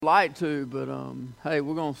Like to, but hey,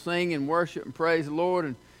 we're going to sing and worship and praise the Lord,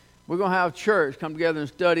 and we're going to have church come together and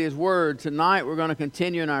study His Word. Tonight we're going to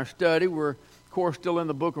continue in our study. We're, of course, still in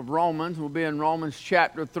the book of Romans. We'll be in Romans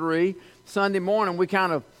chapter 3. Sunday morning we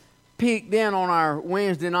kind of peeked in on our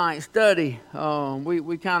Wednesday night study.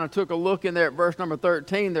 We kind of took a look in there at verse number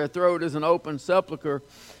 13. Their throat is an open sepulcher,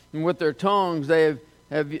 and with their tongues they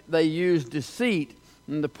use deceit,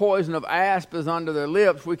 and the poison of asp is under their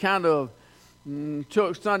lips. We kind of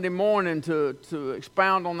took Sunday morning to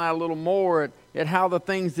expound on that a little more at how the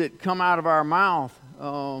things that come out of our mouth,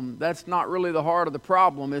 that's not really the heart of the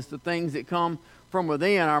problem. It's the things that come from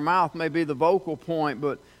within. Our mouth may be the vocal point,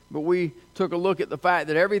 but we took a look at the fact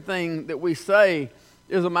that everything that we say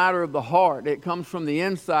is a matter of the heart. It comes from the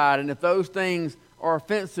inside, and if those things are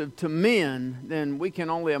offensive to men, then we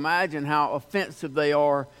can only imagine how offensive they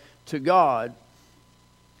are to God.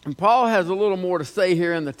 And Paul has a little more to say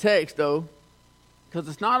here in the text, though, because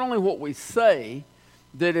it's not only what we say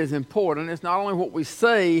that is important. It's not only what we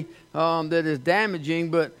say that is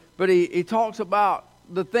damaging, but he talks about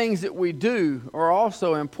the things that we do are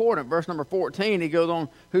also important. Verse number 14, he goes on,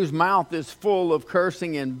 whose mouth is full of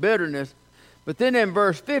cursing and bitterness. But then in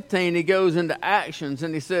verse 15, he goes into actions,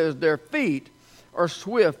 and he says, their feet are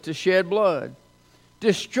swift to shed blood.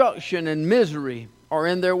 Destruction and misery are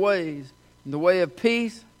in their ways. And the way of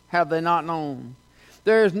peace have they not known.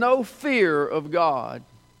 There is no fear of God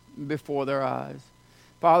before their eyes.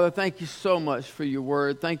 Father, thank you so much for your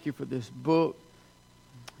word. Thank you for this book.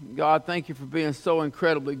 God, thank you for being so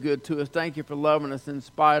incredibly good to us. Thank you for loving us in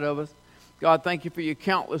spite of us. God, thank you for your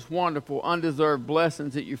countless wonderful, undeserved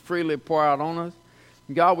blessings that you freely pour out on us.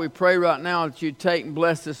 God, we pray right now that you take and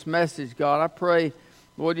bless this message, God. I pray,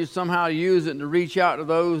 Lord, you somehow use it to reach out to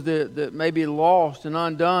those that may be lost and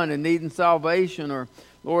undone and needing salvation, or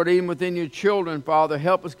Lord, even within your children, Father,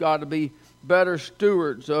 help us, God, to be better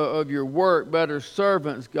stewards of your work, better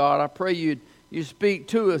servants, God. I pray you speak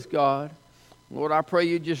to us, God. Lord, I pray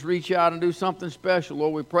you just reach out and do something special.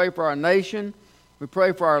 Lord, we pray for our nation. We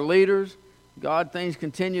pray for our leaders. God, things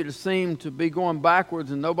continue to seem to be going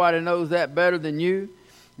backwards, and nobody knows that better than you.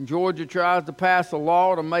 And Georgia tries to pass a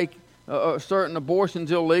law to make certain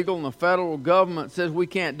abortions illegal, and the federal government says we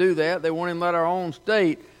can't do that. They won't even let our own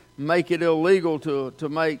state make it illegal to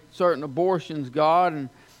make certain abortions, God. And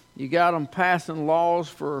you got them passing laws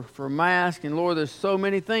for masks. And Lord, there's so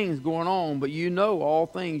many things going on, but you know all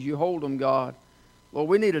things. You hold them, God. Lord,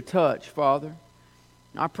 we need a touch, Father.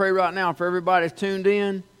 I pray right now for everybody that's tuned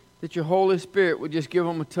in that your Holy Spirit would just give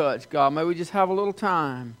them a touch, God. May we just have a little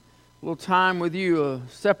time with you,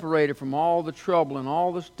 separated from all the trouble and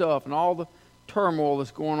all the stuff and all the turmoil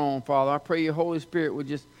that's going on, Father. I pray your Holy Spirit would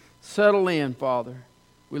just settle in, Father.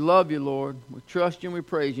 We love you, Lord. We trust you and we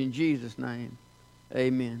praise you in Jesus' name.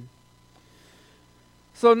 Amen.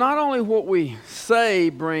 So not only what we say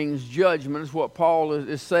brings judgment, is what Paul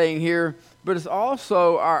is saying here, but it's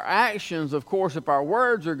also our actions. Of course, if our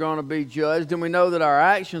words are going to be judged, then we know that our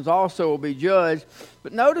actions also will be judged.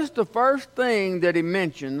 But notice the first thing that he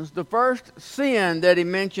mentions, the first sin that he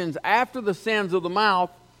mentions after the sins of the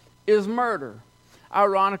mouth is murder.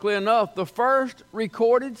 Ironically enough, the first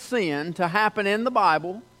recorded sin to happen in the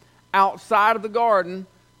Bible outside of the garden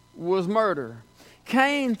was murder.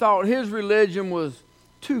 Cain thought his religion was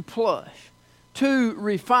too plush, too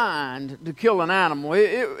refined to kill an animal.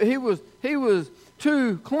 He was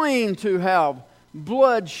too clean to have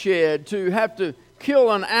bloodshed, to have to kill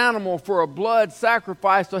an animal for a blood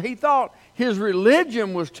sacrifice. So he thought his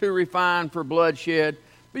religion was too refined for bloodshed,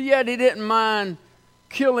 but yet he didn't mind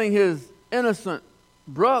killing his innocent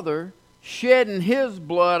brother, shedding his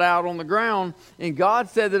blood out on the ground, and God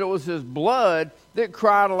said that it was his blood that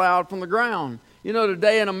cried aloud from the ground. You know,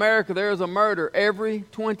 today in America there is a murder every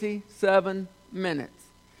 27 minutes.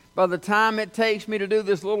 By the time it takes me to do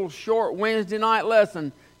this little short Wednesday night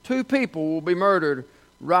lesson, 2 people will be murdered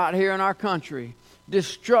right here in our country.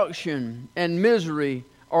 Destruction and misery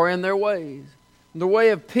are in their ways. The way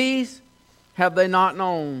of peace have they not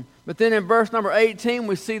known. But then in verse number 18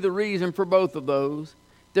 we see the reason for both of those.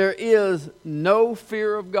 There is no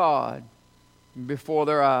fear of God before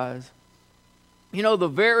their eyes. You know, the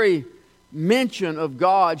very mention of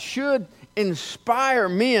God should inspire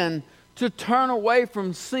men to turn away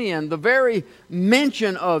from sin. The very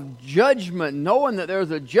mention of judgment, knowing that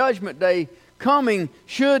there's a judgment day coming,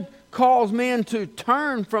 should cause men to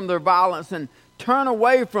turn from their violence and turn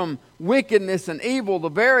away from wickedness and evil. The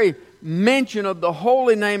very mention of the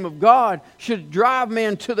holy name of God should drive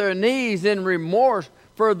men to their knees in remorse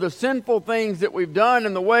for the sinful things that we've done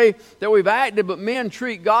and the way that we've acted. But men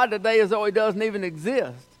treat God today as though He doesn't even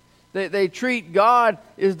exist. They treat God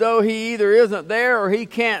as though He either isn't there or He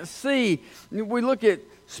can't see. We look at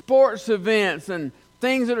sports events and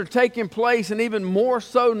things that are taking place, and even more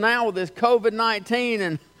so now with this COVID-19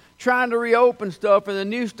 and trying to reopen stuff, and the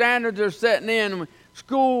new standards are setting in.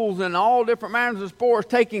 Schools and all different manners of sports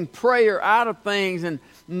taking prayer out of things and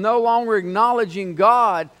no longer acknowledging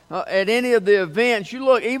God at any of the events. You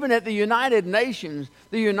look even at the United Nations.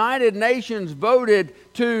 The United Nations voted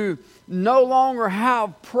to no longer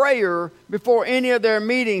have prayer before any of their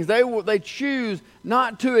meetings. They choose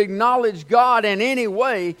not to acknowledge God in any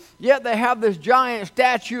way, yet they have this giant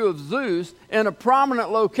statue of Zeus in a prominent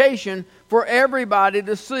location for everybody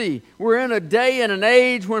to see. We're in a day and an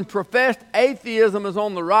age when professed atheism is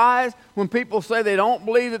on the rise, when people say they don't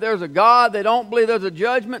believe that there's a God, they don't believe there's a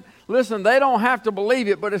judgment. Listen, they don't have to believe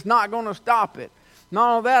it, but it's not going to stop it.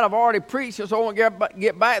 Not only that, I've already preached it, so I won't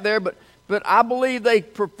get back there, but I believe they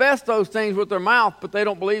profess those things with their mouth, but they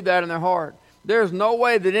don't believe that in their heart. There's no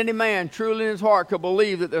way that any man truly in his heart could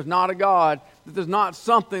believe that there's not a God, that there's not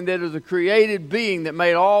something that is a created being that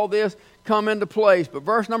made all this come into place. But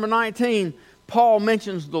verse number 19, Paul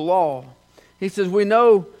mentions the law. He says, we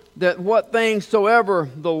know that what things soever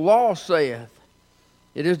the law saith,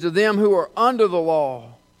 it is to them who are under the law,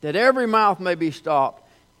 that every mouth may be stopped,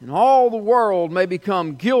 and all the world may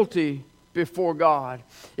become guilty before God.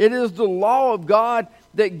 It is the law of God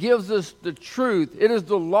that gives us the truth. It is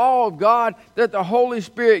the law of God that the Holy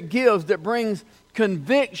Spirit gives that brings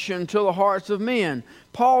conviction to the hearts of men.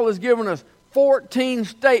 Paul has given us 14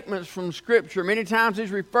 statements from Scripture. Many times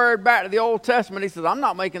he's referred back to the Old Testament. He says, I'm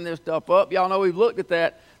not making this stuff up. Y'all know we've looked at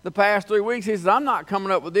that the past 3 weeks. He says, I'm not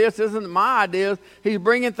coming up with this. This isn't my ideas. He's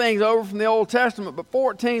bringing things over from the Old Testament. But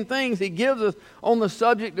 14 things he gives us on the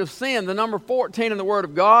subject of sin. The number 14 in the Word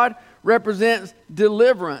of God represents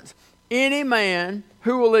deliverance. Any man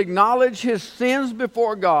who will acknowledge his sins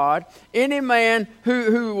before God, any man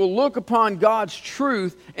who will look upon God's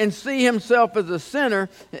truth and see himself as a sinner,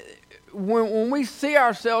 when we see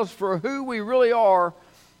ourselves for who we really are,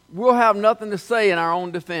 we'll have nothing to say in our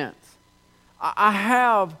own defense. I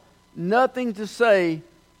have nothing to say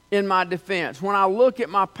in my defense. When I look at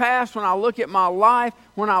my past, when I look at my life,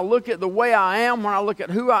 when I look at the way I am, when I look at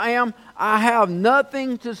who I am, I have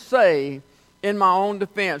nothing to say in my own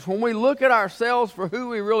defense. When we look at ourselves for who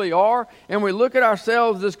we really are, and we look at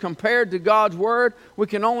ourselves as compared to God's Word, we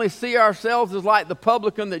can only see ourselves as like the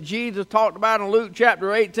publican that Jesus talked about in Luke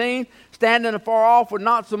chapter 18, standing afar off would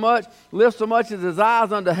not so much lift so much as his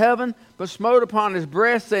eyes unto heaven, but smote upon his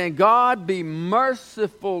breast, saying, God, be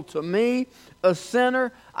merciful to me, a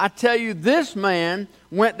sinner. I tell you, this man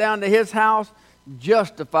went down to his house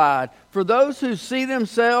justified. For those who see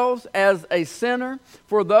themselves as a sinner,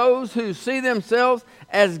 for those who see themselves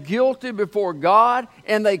as guilty before God,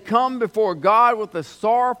 and they come before God with a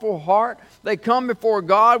sorrowful heart, they come before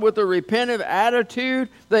God with a repentant attitude,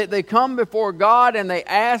 they come before God and they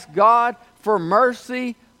ask God for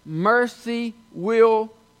mercy, mercy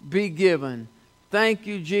will be given. Thank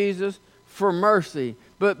you, Jesus, for mercy.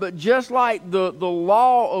 But just like the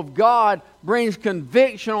law of God brings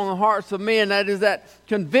conviction on the hearts of men, that is that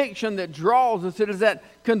conviction that draws us. It is that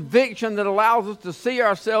conviction that allows us to see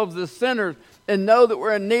ourselves as sinners and know that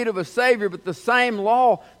we're in need of a Savior. But the same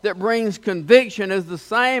law that brings conviction is the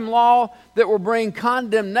same law that will bring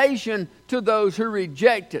condemnation to those who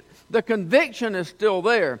reject it. The conviction is still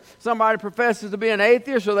there. Somebody professes to be an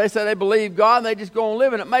atheist, or they say they believe God and they just go on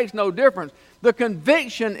living. It makes no difference. The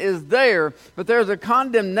conviction is there, but there's a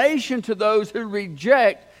condemnation to those who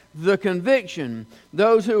reject the conviction.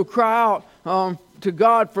 Those who cry out to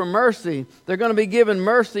God for mercy, they're going to be given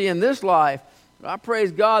mercy in this life. I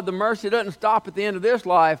praise God, the mercy doesn't stop at the end of this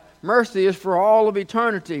life. Mercy is for all of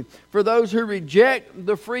eternity. For those who reject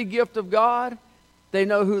the free gift of God, they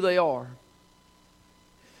know who they are.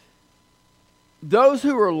 Those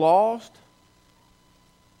who are lost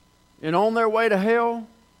and on their way to hell,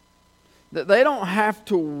 that they don't have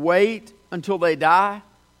to wait until they die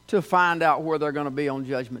to find out where they're going to be on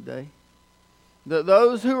Judgment Day.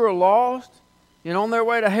 Those who are lost and on their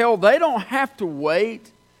way to hell, they don't have to wait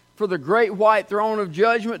for the great white throne of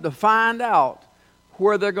judgment to find out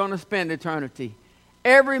where they're going to spend eternity.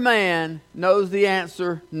 Every man knows the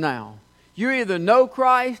answer now. You either know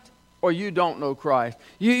Christ or you don't know Christ.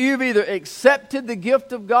 You've either accepted the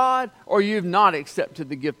gift of God or you've not accepted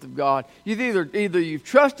the gift of God. Either you've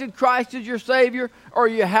trusted Christ as your Savior or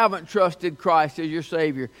you haven't trusted Christ as your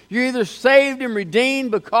Savior. You're either saved and redeemed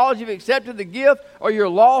because you've accepted the gift, or you're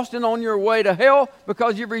lost and on your way to hell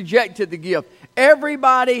because you've rejected the gift.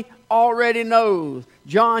 Everybody already knows.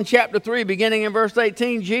 John chapter 3, beginning in verse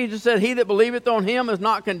 18, Jesus said, "He that believeth on him is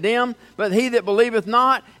not condemned, but he that believeth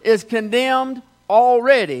not is condemned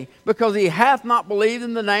already, because he hath not believed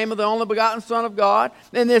in the name of the only begotten Son of God.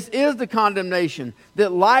 And this is the condemnation,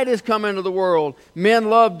 that light is come into the world. Men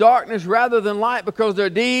love darkness rather than light, because their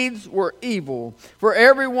deeds were evil. For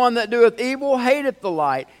everyone that doeth evil hateth the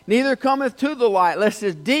light, neither cometh to the light, lest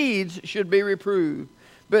his deeds should be reproved.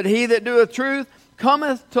 But he that doeth truth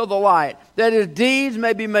cometh to the light, that his deeds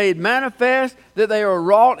may be made manifest, that they are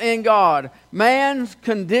wrought in God." Man's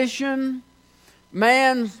condition,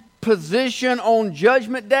 man's position on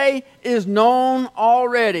Judgment Day is known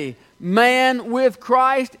already. Man with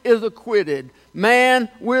Christ is acquitted. Man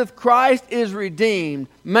with Christ is redeemed.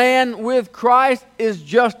 Man with Christ is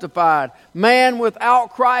justified. Man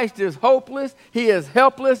without Christ is hopeless, he is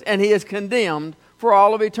helpless, and he is condemned for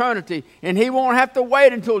all of eternity. And he won't have to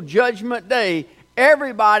wait until Judgment Day.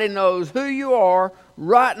 Everybody knows who you are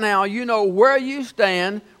right now. You know where you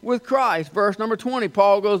stand with Christ. Verse number 20,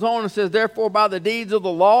 Paul goes on and says, "Therefore by the deeds of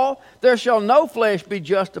the law there shall no flesh be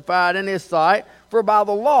justified in his sight, for by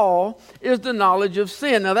the law is the knowledge of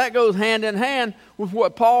sin." Now that goes hand in hand with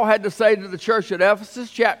what Paul had to say to the church at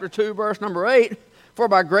Ephesus, chapter 2, verse number 8. "For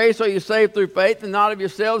by grace are you saved through faith, and not of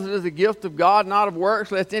yourselves, it is a gift of God, not of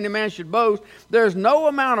works, lest any man should boast." There's no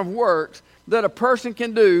amount of works that a person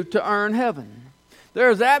can do to earn heaven.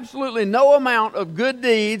 There's absolutely no amount of good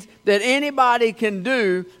deeds that anybody can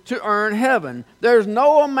do to earn heaven. There's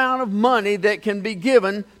no amount of money that can be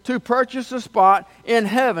given to purchase a spot in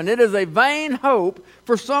heaven. It is a vain hope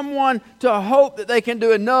for someone to hope that they can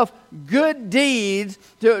do enough good deeds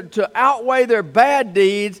to outweigh their bad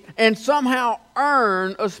deeds and somehow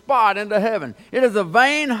earn a spot into heaven. It is a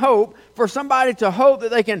vain hope for somebody to hope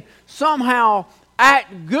that they can somehow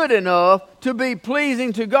act good enough to be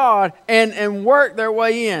pleasing to God and work their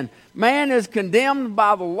way in. Man is condemned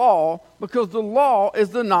by the law because the law is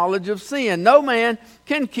the knowledge of sin. No man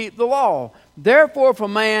can keep the law. Therefore, if a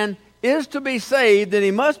man is to be saved, then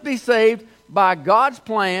he must be saved by God's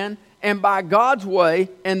plan and by God's way,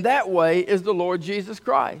 and that way is the Lord Jesus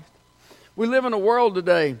Christ. We live in a world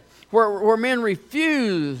today where men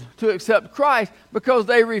refuse to accept Christ because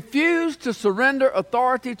they refuse to surrender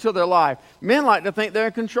authority to their life. Men like to think they're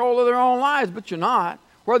in control of their own lives, but you're not.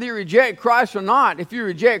 Whether you reject Christ or not, if you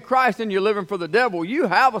reject Christ and you're living for the devil, you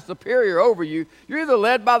have a superior over you. You're either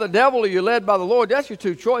led by the devil or you're led by the Lord. That's your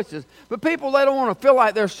two choices. But people, they don't want to feel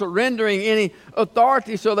like they're surrendering any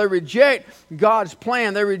authority, so they reject God's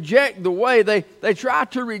plan. They reject the way. They try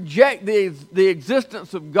to reject the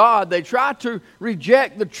existence of God. They try to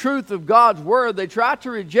reject the truth of God's word. They try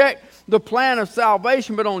to reject the plan of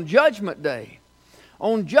salvation. But on Judgment Day,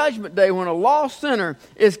 when a lost sinner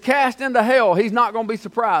is cast into hell, he's not going to be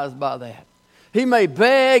surprised by that. He may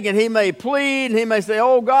beg and he may plead and he may say,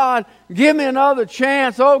 "Oh God, give me another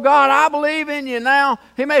chance. Oh God, I believe in you now."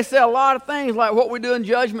 He may say a lot of things like what we do in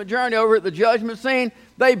Judgment Journey over at the judgment scene.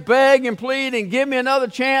 They beg and plead and give me another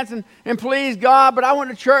chance and please God. But I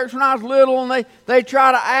went to church when I was little, and they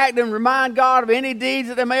try to act and remind God of any deeds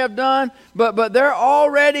that they may have done. But they're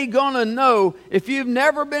already going to know, if you've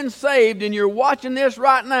never been saved and you're watching this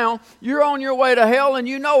right now, you're on your way to hell and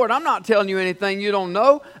you know it. I'm not telling you anything you don't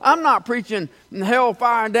know. I'm not preaching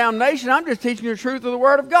hellfire and damnation. I'm just teaching you the truth of the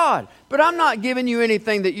Word of God. But I'm not giving you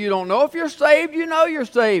anything that you don't know. If you're saved, you know you're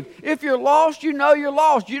saved. If you're lost, you know you're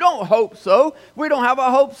lost. You don't hope so. We don't have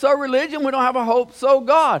a hope so religion. We don't have a hope so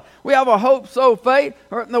God. We have a hope so faith.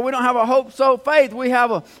 No, we don't have a hope so faith. We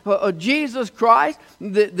have a Jesus Christ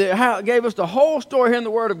that gave us the whole story here in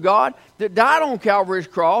the Word of God, that died on Calvary's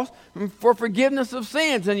cross for forgiveness of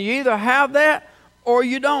sins. And you either have that or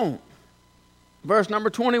you don't. Verse number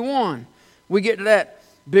 21. We get to that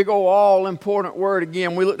big old all-important word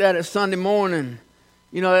again. We looked at it Sunday morning.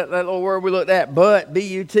 You know, that little word we looked at, but,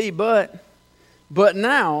 B-U-T, but. But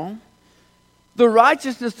now, the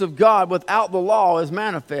righteousness of God without the law is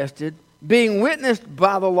manifested, being witnessed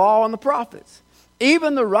by the law and the prophets.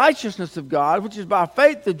 Even the righteousness of God, which is by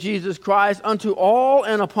faith of Jesus Christ, unto all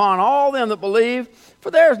and upon all them that believe,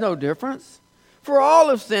 for there is no difference. For all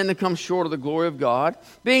have sinned and come short of the glory of God,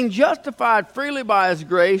 being justified freely by His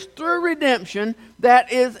grace through redemption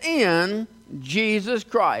that is in Jesus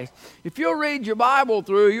Christ. If you'll read your Bible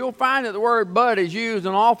through, you'll find that the word but is used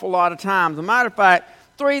an awful lot of times. As a matter of fact,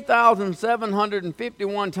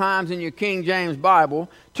 3,751 times in your King James Bible,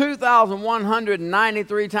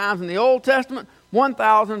 2,193 times in the Old Testament,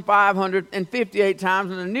 1,558 times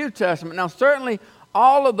in the New Testament. Now, certainly,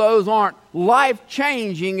 all of those aren't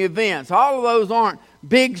life-changing events. All of those aren't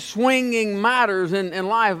big swinging matters in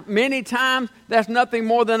life. Many times that's nothing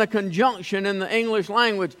more than a conjunction in the English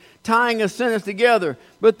language, tying a sentence together.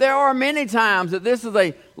 But there are many times that this is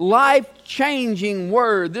a life-changing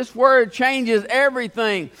word. This word changes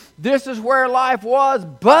everything. This is where life was,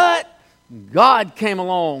 but God came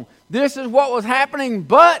along. This is what was happening,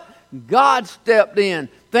 but God stepped in.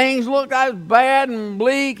 Things looked like bad and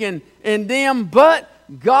bleak and dim, but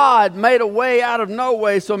God made a way out of no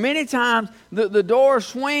way. So many times the door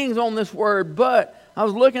swings on this word, but. I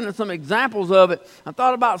was looking at some examples of it. I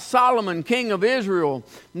thought about Solomon, king of Israel,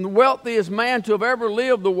 the wealthiest man to have ever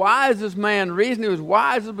lived, the wisest man. The reason he was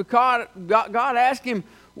wise is because God asked him,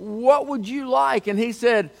 what would you like? And he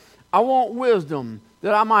said, I want wisdom,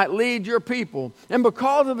 that I might lead your people. And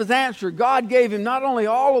because of his answer, God gave him not only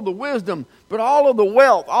all of the wisdom, but all of the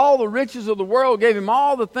wealth, all the riches of the world, gave him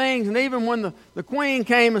all the things. And even when the queen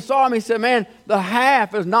came and saw him, he said, man, the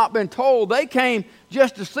half has not been told. They came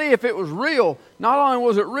just to see if it was real. Not only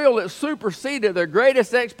was it real, it superseded their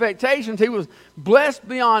greatest expectations. He was blessed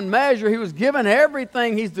beyond measure. He was given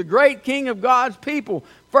everything. He's the great king of God's people.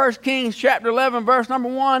 1 Kings chapter 11, verse number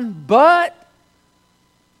 1. But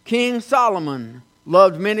King Solomon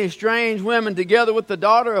loved many strange women together with the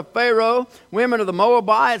daughter of Pharaoh, women of the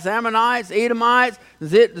Moabites, Ammonites, Edomites,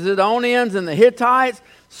 Zidonians, and the Hittites.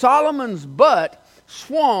 Solomon's butt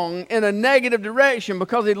swung in a negative direction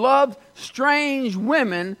because he loved strange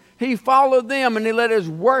women. He followed them and he let his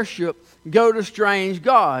worship go to strange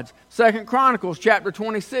gods. 2 Chronicles chapter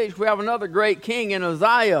 26, we have another great king in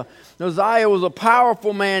Uzziah. Uzziah was a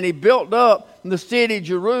powerful man. He built up the city,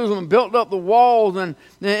 Jerusalem, built up the walls, and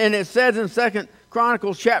it says in 2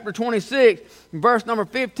 Chronicles chapter 26, verse number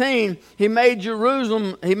 15, he made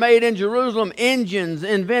in Jerusalem engines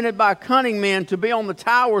invented by cunning men to be on the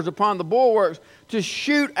towers upon the bulwarks, to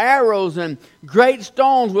shoot arrows, and great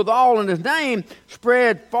stones withal, and his name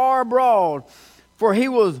spread far abroad. For he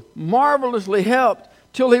was marvelously helped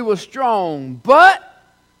till he was strong. But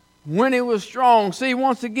when he was strong, see,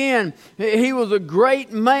 once again, he was a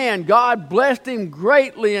great man. God blessed him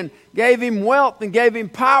greatly and gave him wealth and gave him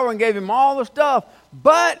power and gave him all the stuff.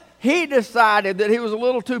 But he decided that he was a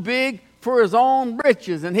little too big for his own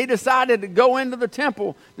riches. And he decided to go into the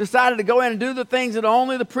temple, decided to go in and do the things that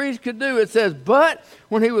only the priest could do. It says, but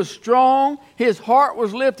when he was strong, his heart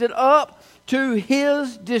was lifted up to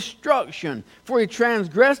his destruction. For he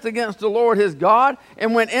transgressed against the Lord his God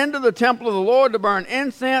and went into the temple of the Lord to burn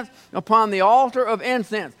incense upon the altar of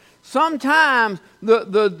incense. Sometimes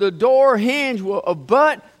the door hinge of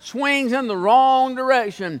butt swings in the wrong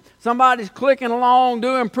direction. Somebody's clicking along,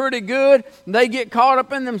 doing pretty good. They get caught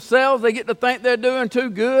up in themselves. They get to think they're doing too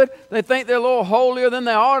good. They think they're a little holier than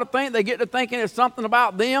they ought to think. They get to thinking it's something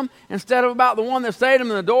about them instead of about the one that saved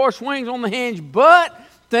them. And the door swings on the hinge, but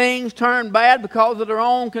things turn bad because of their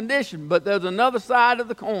own condition. But there's another side of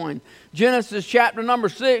the coin. Genesis chapter number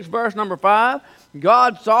 6, verse number 5.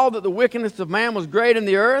 God saw that the wickedness of man was great in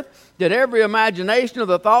the earth, that every imagination of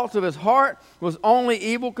the thoughts of his heart was only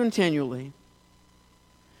evil continually.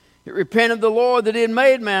 It repented the Lord that he had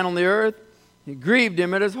made man on the earth. It grieved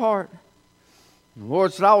him at his heart. The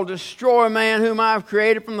Lord said, I will destroy man whom I have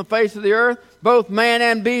created from the face of the earth, both man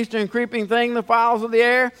and beast and creeping thing, the fowls of the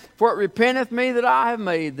air, for it repenteth me that I have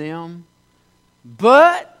made them.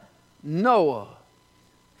 But Noah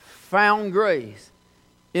found grace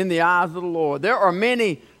in the eyes of the Lord. There are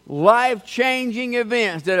many life-changing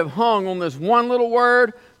events that have hung on this one little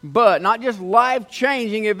word, but. Not just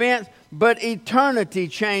life-changing events, but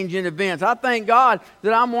eternity-changing events. I thank God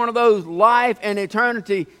that I'm one of those life and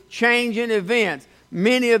eternity-changing events.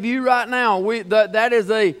 Many of you right now, that is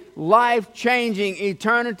a life-changing,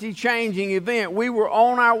 eternity-changing event. We were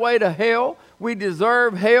on our way to hell. We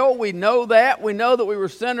deserve hell. We know that. We know that we were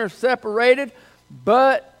sinners separated,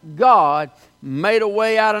 but God made a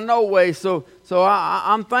way out of no way. So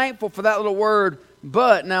I'm thankful for that little word,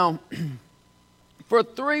 but. Now, for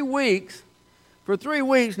 3 weeks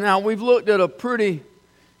now, we've looked at a pretty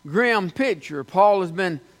grim picture. Paul has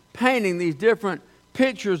been painting these different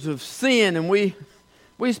pictures of sin, and we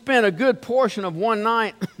spent a good portion of one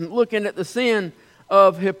night looking at the sin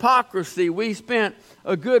of hypocrisy. We spent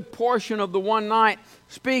a good portion of the one night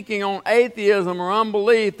speaking on atheism or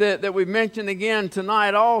unbelief that we mentioned again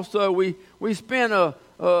tonight also. We spent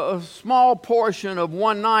a small portion of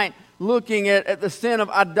one night looking at the sin of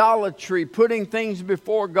idolatry, putting things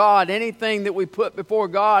before God, anything that we put before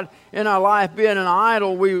God in our life being an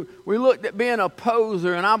idol. We looked at being a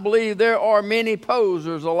poser, and I believe there are many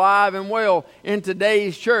posers alive and well in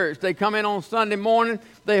today's church. They come in on Sunday morning,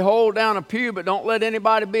 they hold down a pew, but don't let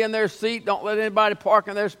anybody be in their seat, don't let anybody park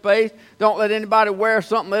in their space, don't let anybody wear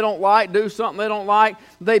something they don't like, do something they don't like.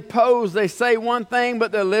 They pose, they say one thing,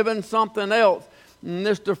 but they're living something else. And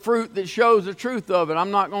it's the fruit that shows the truth of it.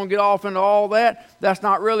 I'm not going to get off into all that. That's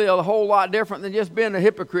not really a whole lot different than just being a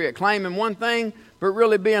hypocrite, claiming one thing, but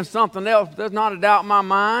really being something else. There's not a doubt in my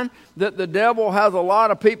mind that the devil has a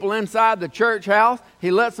lot of people inside the church house.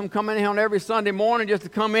 He lets them come in here on every Sunday morning just to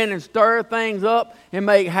come in and stir things up and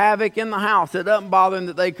make havoc in the house. It doesn't bother him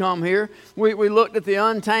that they come here. We looked at the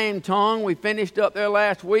untamed tongue. We finished up there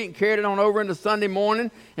last week and carried it on over into Sunday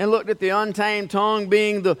morning and looked at the untamed tongue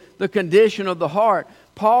being the condition of the heart.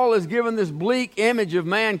 Paul has given this bleak image of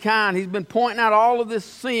mankind. He's been pointing out all of this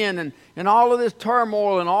sin and all of this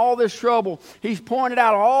turmoil and all this trouble. He's pointed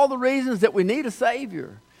out all the reasons that we need a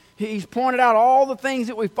Savior. He's pointed out all the things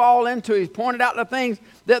that we fall into. He's pointed out the things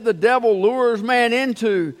that the devil lures man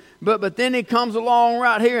into. But then he comes along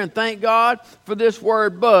right here, and thank God for this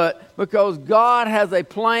word but, because God has a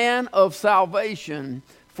plan of salvation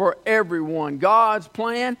for everyone. God's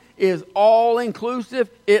plan is all-inclusive.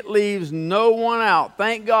 It leaves no one out.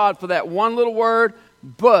 Thank God for that one little word,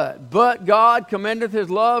 but. But God commendeth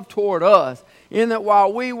His love toward us, in that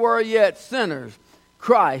while we were yet sinners,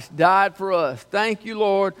 Christ died for us. Thank you,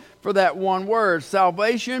 Lord, for that one word.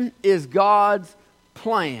 Salvation is God's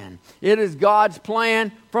plan. It is God's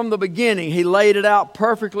plan from the beginning. He laid it out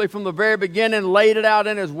perfectly from the very beginning, laid it out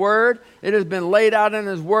in His Word. It has been laid out in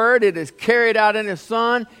His Word. It is carried out in His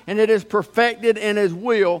Son, and it is perfected in His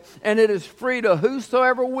will, and it is free to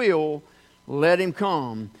whosoever will, let him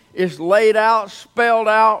come. It's laid out, spelled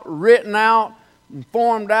out, written out,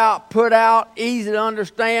 formed out, put out, easy to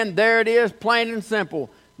understand. There it is, plain and simple.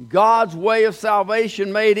 God's way of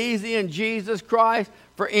salvation made easy in Jesus Christ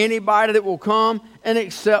for anybody that will come and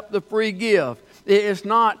accept the free gift. It's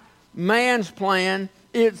not man's plan,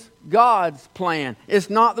 it's God's plan. It's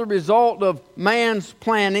not the result of man's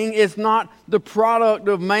planning. It's not the product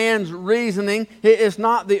of man's reasoning. It's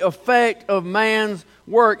not the effect of man's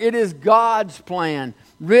work. It is God's plan,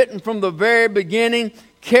 written from the very beginning,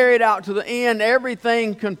 carried out to the end.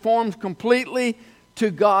 Everything conforms completely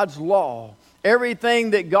to God's law.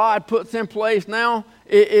 Everything that God puts in place now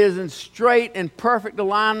is in straight and perfect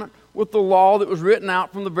alignment with the law that was written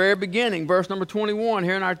out from the very beginning. Verse number 21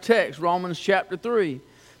 here in our text, Romans chapter 3.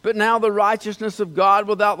 But now the righteousness of God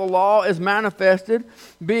without the law is manifested,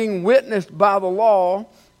 being witnessed by the law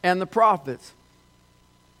and the prophets.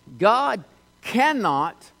 God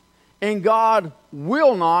cannot and God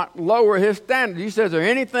will not lower His standard. You say, is there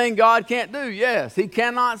anything God can't do? Yes. He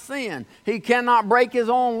cannot sin. He cannot break His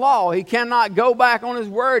own law. He cannot go back on His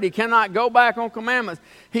word. He cannot go back on commandments.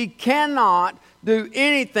 He cannot do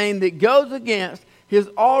anything that goes against His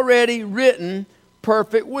already written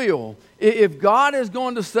perfect will. If God is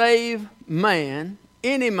going to save man,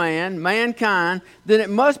 any man, mankind, then it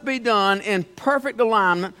must be done in perfect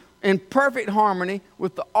alignment, in perfect harmony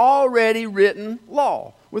with the already written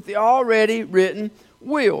law, with the already written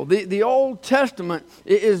will. The Old Testament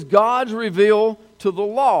is God's reveal to the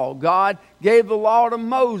law. God gave the law to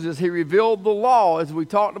Moses. He revealed the law, as we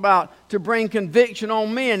talked about, to bring conviction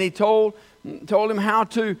on men. He told him how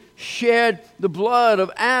to shed the blood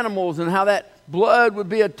of animals and how that blood would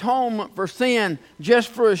be atonement for sin just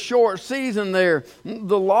for a short season there.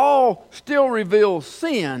 The law still reveals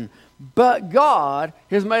sin, but God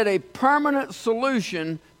has made a permanent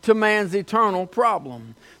solution to man's eternal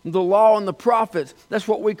problem. The law and the prophets, that's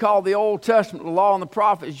what we call the Old Testament, the law and the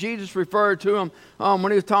prophets. Jesus referred to them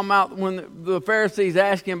when He was talking about when the Pharisees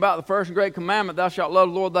asked Him about the first and great commandment, thou shalt love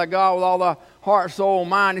the Lord thy God with all thy heart, soul, and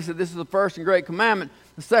mind. He said, this is the first and great commandment.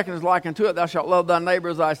 The second is like unto it, thou shalt love thy neighbor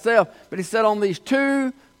as thyself. But He said, on these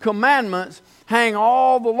two commandments hang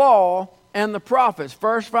all the law and the prophets.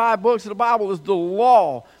 First 5 books of the Bible is the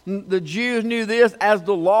law. The Jews knew this as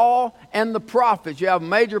the law and the prophets. You have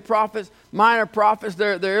major prophets, minor prophets.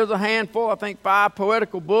 There is a handful, I think 5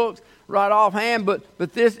 poetical books right offhand, but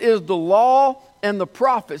this is the law and the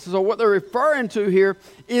prophets. So what they're referring to here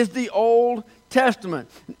is the Old Testament.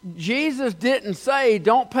 Jesus didn't say,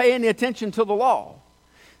 don't pay any attention to the law.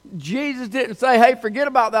 Jesus didn't say, hey, forget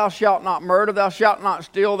about thou shalt not murder, thou shalt not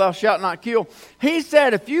steal, thou shalt not kill. He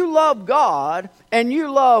said, if you love God and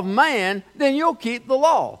you love man, then you'll keep the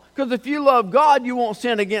law. Because if you love God, you won't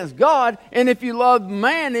sin against God. And if you love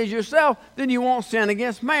man as yourself, then you won't sin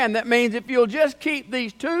against man. That means if you'll just keep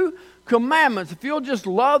these 2 commandments. If you'll just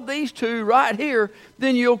love these two right here,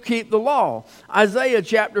 then you'll keep the law. Isaiah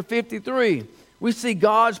chapter 53, we see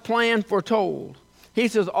God's plan foretold. He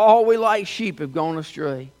says, all we like sheep have gone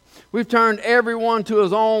astray. We've turned everyone to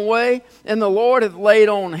his own way, and the Lord hath laid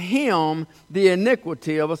on him the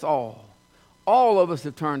iniquity of us all. All of us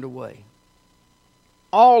have turned away.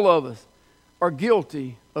 All of us are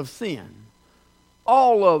guilty of sin.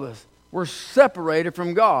 All of us were separated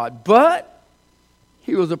from God. But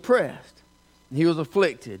he was oppressed, and he was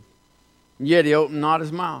afflicted, yet he opened not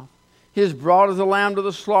his mouth. He is brought as a lamb to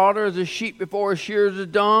the slaughter, as a sheep before his shearers is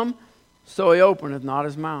dumb, so he openeth not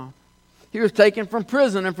his mouth. He was taken from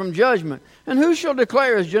prison and from judgment. And who shall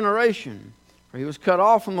declare his generation? For he was cut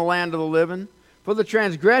off from the land of the living. For the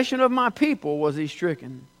transgression of my people was he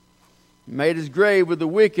stricken. He made his grave with the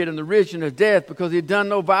wicked and the rich in his death, because he had done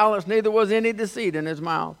no violence, neither was any deceit in his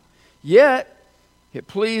mouth. Yet it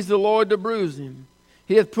pleased the Lord to bruise him.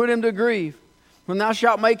 He hath put him to grief. When thou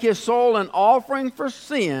shalt make his soul an offering for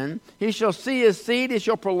sin, he shall see his seed, he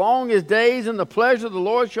shall prolong his days, and the pleasure of the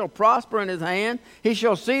Lord shall prosper in his hand. He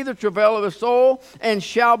shall see the travail of his soul, and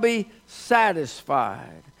shall be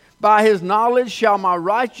satisfied. By his knowledge shall my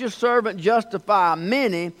righteous servant justify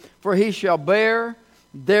many, for he shall bear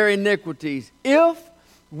their iniquities. If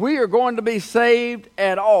we are going to be saved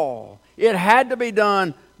at all, it had to be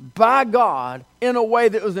done by God in a way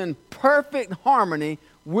that was in perfect harmony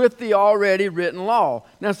with the already written law.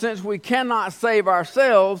 Now, since we cannot save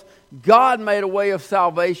ourselves, God made a way of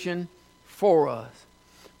salvation for us.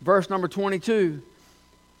 Verse number 22,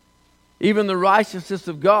 even the righteousness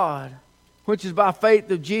of God, which is by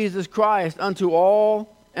faith of Jesus Christ, unto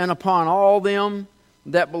all and upon all them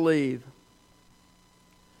that believe.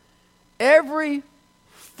 Every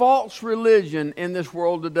false religion in this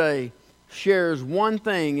world today shares one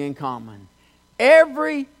thing in common.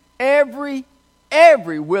 Every,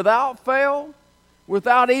 without fail,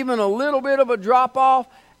 without even a little bit of a drop off,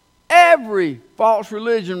 every false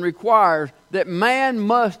religion requires that man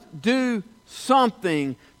must do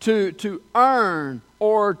something to earn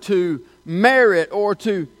or to merit or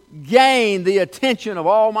to gain the attention of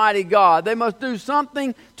Almighty God. They must do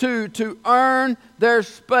something to earn their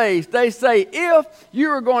space. They say, if you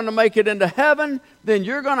are going to make it into heaven, then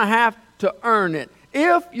you're going to have to earn it.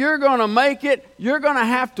 If you're going to make it, you're going to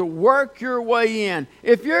have to work your way in.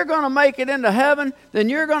 If you're going to make it into heaven, then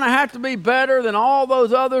you're going to have to be better than all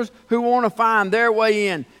those others who want to find their way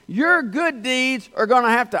in. Your good deeds are going to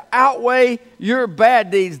have to outweigh your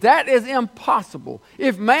bad deeds. That is impossible.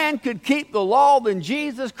 If man could keep the law, then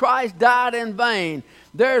Jesus Christ died in vain.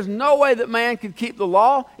 There's no way that man could keep the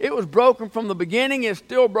law. It was broken from the beginning. It's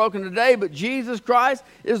still broken today. But Jesus Christ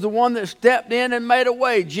is the one that stepped in and made a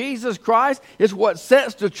way. Jesus Christ is what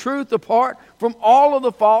sets the truth apart from all of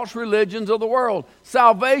the false religions of the world.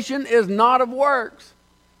 Salvation is not of works,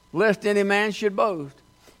 lest any man should boast.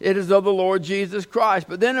 It is of the Lord Jesus Christ.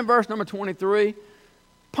 But then in verse number 23,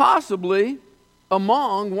 possibly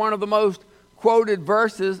among one of the most quoted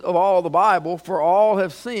verses of all the Bible, for all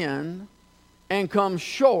have sinned and come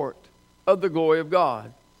short of the glory of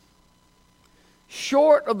God.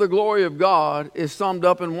 Short of the glory of God is summed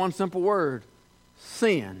up in one simple word: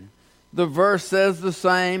 sin. The verse says the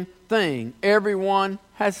same thing. Everyone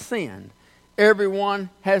has sinned. Everyone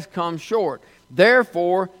has come short.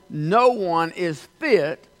 Therefore, no one is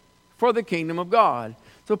fit for the kingdom of God.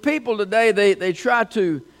 So people today, they try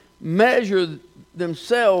to measure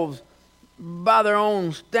themselves by their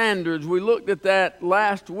own standards. We looked at that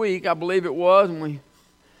last week, I believe it was, and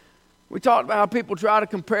we talked about how people try to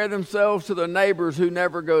compare themselves to their neighbors who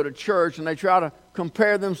never go to church, and they try to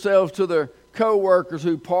compare themselves to their co-workers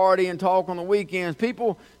who party and talk on the weekends.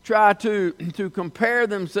 People try to compare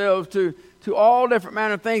themselves to all different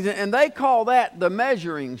manner of things, and they call that the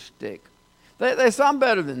measuring stick. They say, I'm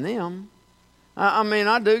better than them. I mean,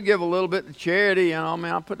 I do give a little bit to charity. You know, I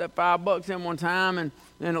mean, I put that $5 in one time, and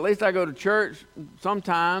at least I go to church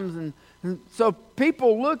sometimes. And so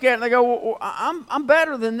people look at it and they go, well, I'm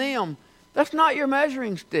better than them. That's not your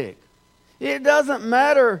measuring stick. It doesn't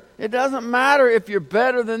matter. It doesn't matter if you're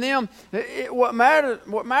better than them. What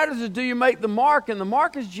matters is, do you make the mark? And the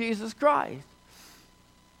mark is Jesus Christ.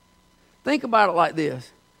 Think about it like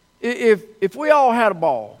this. If we all had a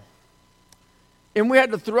ball, and we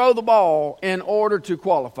had to throw the ball in order to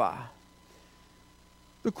qualify,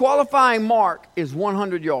 the qualifying mark is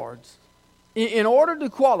 100 yards. In order to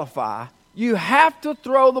qualify, you have to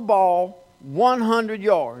throw the ball 100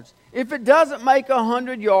 yards. If it doesn't make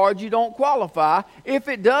 100 yards, you don't qualify. If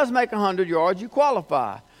it does make 100 yards, you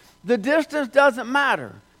qualify. The distance doesn't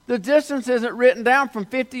matter. The distance isn't written down from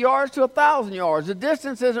 50 yards to 1,000 yards. The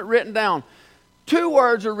distance isn't written down Two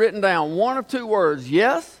words are written down, one of two words,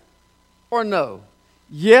 yes or no.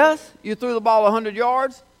 Yes, you threw the ball 100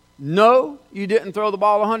 yards. No, you didn't throw the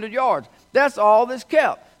ball 100 yards. That's all that's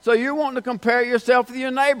kept. So you're wanting to compare yourself with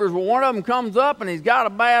your neighbors. Well, one of them comes up and he's got a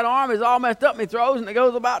bad arm, he's all messed up, and he throws and it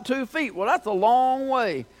goes about 2 feet. Well, that's a long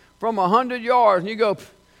way from 100 yards. And you go,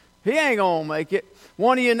 he ain't going to make it.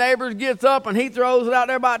 One of your neighbors gets up and he throws it out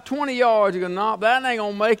there about 20 yards. You go, no, that ain't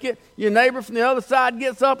going to make it. Your neighbor from the other side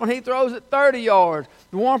gets up and he throws it 30 yards.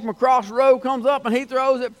 The one from across the road comes up and he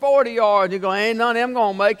throws it 40 yards. You go, ain't none of them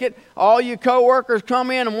going to make it. All your coworkers come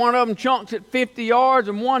in and one of them chunks it 50 yards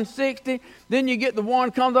and 160. Then you get the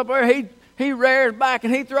one comes up there, he rears back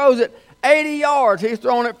and he throws it 80 yards. He's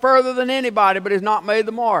thrown it further than anybody, but he's not made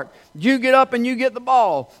the mark. You get up and you get the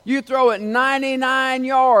ball. You throw it 99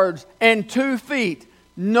 yards and 2 feet.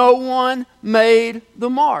 No one made the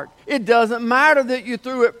mark. It doesn't matter that you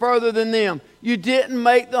threw it further than them. You didn't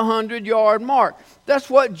make the 100-yard mark. That's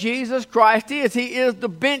what Jesus Christ is. He is the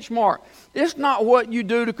benchmark. It's not what you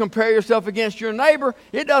do to compare yourself against your neighbor.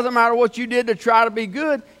 It doesn't matter what you did to try to be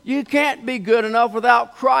good. You can't be good enough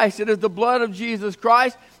without Christ. It is the blood of Jesus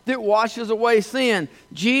Christ that washes away sin.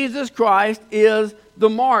 Jesus Christ is the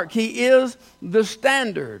mark. He is the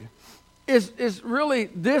standard. It's really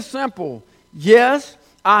this simple. Yes,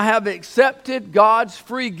 I have accepted God's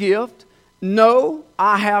free gift. No,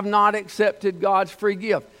 I have not accepted God's free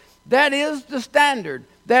gift. That is the standard.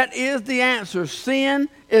 That is the answer. Sin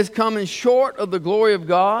is coming short of the glory of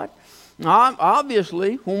God. Now,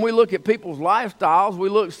 obviously, when we look at people's lifestyles, we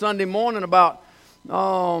look Sunday morning about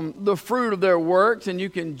the fruit of their works, and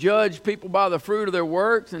you can judge people by the fruit of their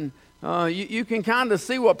works, and you can kind of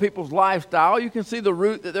see what people's lifestyle, you can see the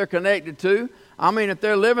root that they're connected to. I mean, if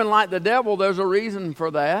they're living like the devil, there's a reason for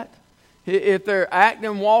that. If they're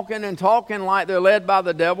acting, walking, and talking like they're led by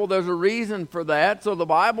the devil, there's a reason for that. So the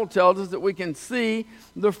Bible tells us that we can see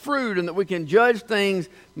the fruit and that we can judge things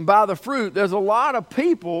by the fruit. There's a lot of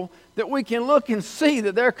people that we can look and see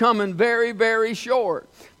that they're coming very, very short.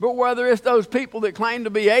 But whether it's those people that claim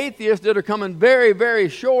to be atheists that are coming very, very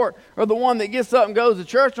short, or the one that gets up and goes to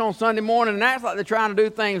church on Sunday morning and acts like they're trying to do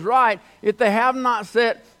things right, if they have not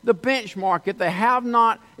set the benchmark, if they have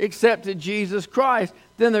not accepted Jesus Christ,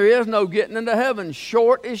 then there is no getting into heaven.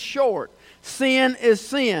 Short is short. Sin is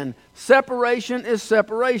sin. Separation is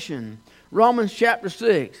separation. Romans chapter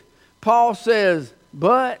 6. Paul says,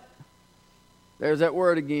 but, there's that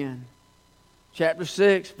word again. Chapter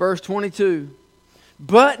 6, verse 22.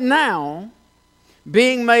 But now,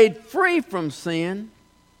 being made free from sin.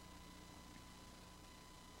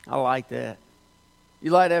 I like that.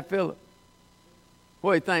 You like that, Philip?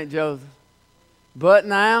 What do you think, Joseph? But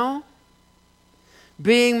now,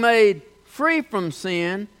 being made free from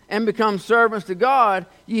sin and become servants to God,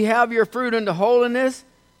 ye have your fruit unto holiness,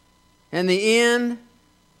 and the end,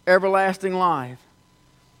 everlasting life.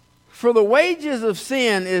 For the wages of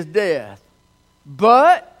sin is death.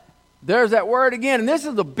 But, there's that word again, and this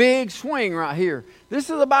is a big swing right here. This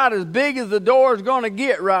is about as big as the door is going to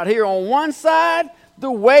get right here. On one side,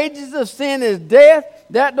 the wages of sin is death.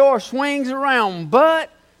 That door swings around. But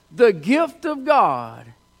the gift of God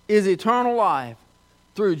is eternal life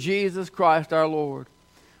through Jesus Christ our Lord.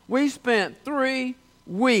 We spent 3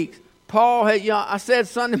 weeks. Paul had, I said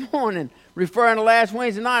Sunday morning, referring to last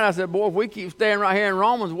Wednesday night, I said, boy, if we keep staying right here in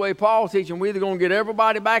Romans the way Paul's teaching, we're either going to get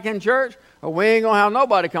everybody back in church or we ain't going to have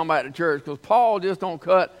nobody come back to church, because Paul just don't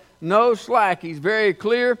cut no slack. He's very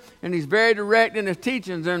clear and he's very direct in his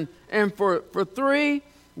teachings. And for 3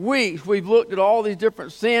 weeks, we've looked at all these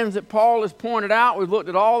different sins that Paul has pointed out. We've looked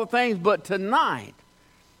at all the things, but tonight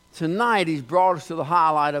he's brought us to the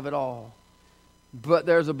highlight of it all. But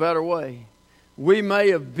there's a better way. We may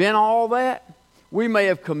have been all that. We may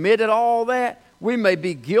have committed all that. We may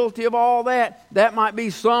be guilty of all that. That might be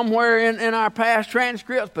somewhere in our past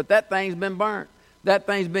transcripts, but that thing's been burnt. That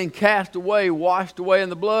thing's been cast away, washed away in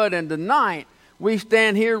the blood. And tonight, we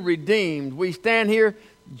stand here redeemed. We stand here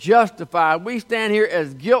justified. We stand here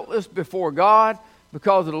as guiltless before God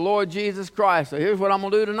because of the Lord Jesus Christ. So here's what I'm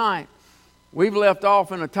going to do tonight. We've left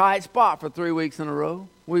off in a tight spot for 3 weeks in a row.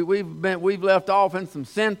 We've left off in some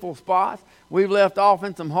sinful spots. We've left off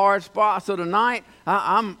in some hard spots. So tonight,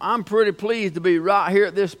 I'm pretty pleased to be right here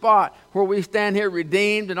at this spot where we stand here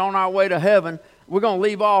redeemed and on our way to heaven. We're going to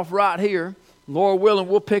leave off right here. Lord willing,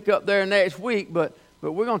 we'll pick up there next week. But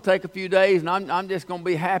we're going to take a few days, and I'm just going to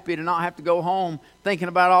be happy to not have to go home thinking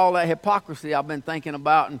about all that hypocrisy I've been thinking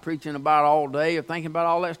about and preaching about all day, or thinking about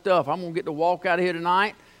all that stuff. I'm going to get to walk out of here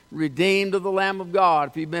tonight redeemed of the Lamb of God.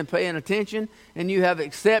 If you've been paying attention and you have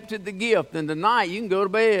accepted the gift, then tonight you can go to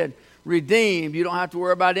bed redeemed. You don't have to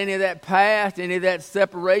worry about any of that past, any of that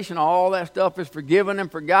separation. All that stuff is forgiven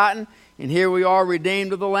and forgotten. And here we are,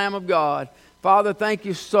 redeemed of the Lamb of God. Father, thank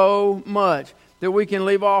you so much that we can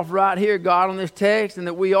leave off right here, God, on this text, and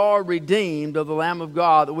that we are redeemed of the Lamb of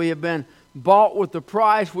God, that we have been bought with the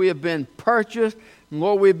price, we have been purchased, and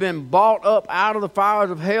Lord, we've been bought up out of the fires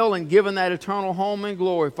of hell and given that eternal home in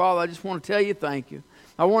glory. Father, I just want to tell you thank you.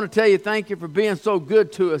 I want to tell you thank you for being so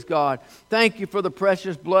good to us, God. Thank you for the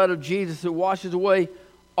precious blood of Jesus who washes away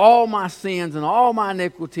all my sins and all my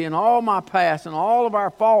iniquity and all my past and all of our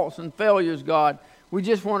faults and failures, God. We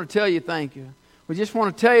just want to tell you thank you. We just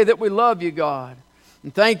want to tell you that we love you, God.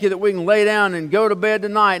 And thank you that we can lay down and go to bed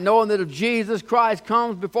tonight knowing that if Jesus Christ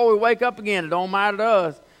comes before we wake up again, it don't matter to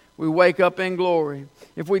us. We wake up in glory.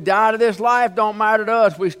 If we die to this life, don't matter to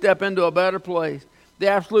us. We step into a better place. The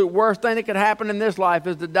absolute worst thing that could happen in this life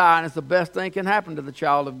is to die, and it's the best thing that can happen to the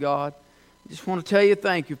child of God. I just want to tell you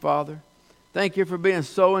thank you, Father. Thank you for being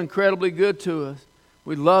so incredibly good to us.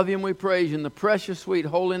 We love you and we praise you in the precious, sweet,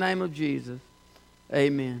 holy name of Jesus.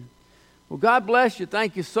 Amen. Well, God bless you.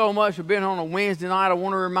 Thank you so much for being on a Wednesday night. I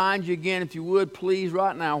want to remind you again, if you would, please,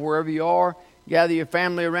 right now, wherever you are, gather your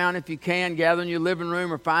family around if you can. Gather in your living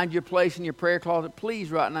room or find your place in your prayer closet. Please,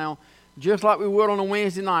 right now, just like we would on a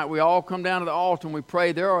Wednesday night, we all come down to the altar and we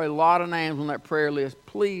pray. There are a lot of names on that prayer list.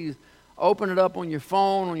 Please open it up on your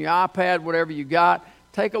phone, on your iPad, whatever you got.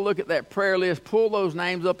 Take a look at that prayer list. Pull those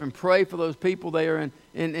names up and pray for those people. They are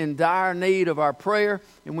in dire need of our prayer.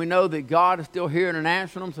 And we know that God is still hearing and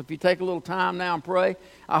answering them. So if you take a little time now and pray.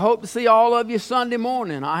 I hope to see all of you Sunday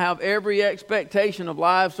morning. I have every expectation of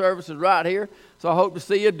live services right here. So I hope to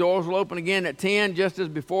see you. Doors will open again at 10, just as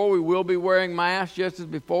before. We will be wearing masks just as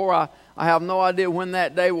before. I have no idea when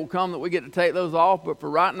that day will come that we get to take those off. But for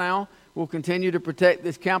right now, we'll continue to protect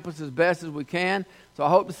this campus as best as we can. So I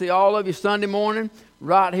hope to see all of you Sunday morning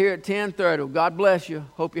right here at 10:30. Well, God bless you.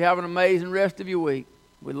 Hope you have an amazing rest of your week.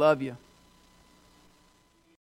 We love you.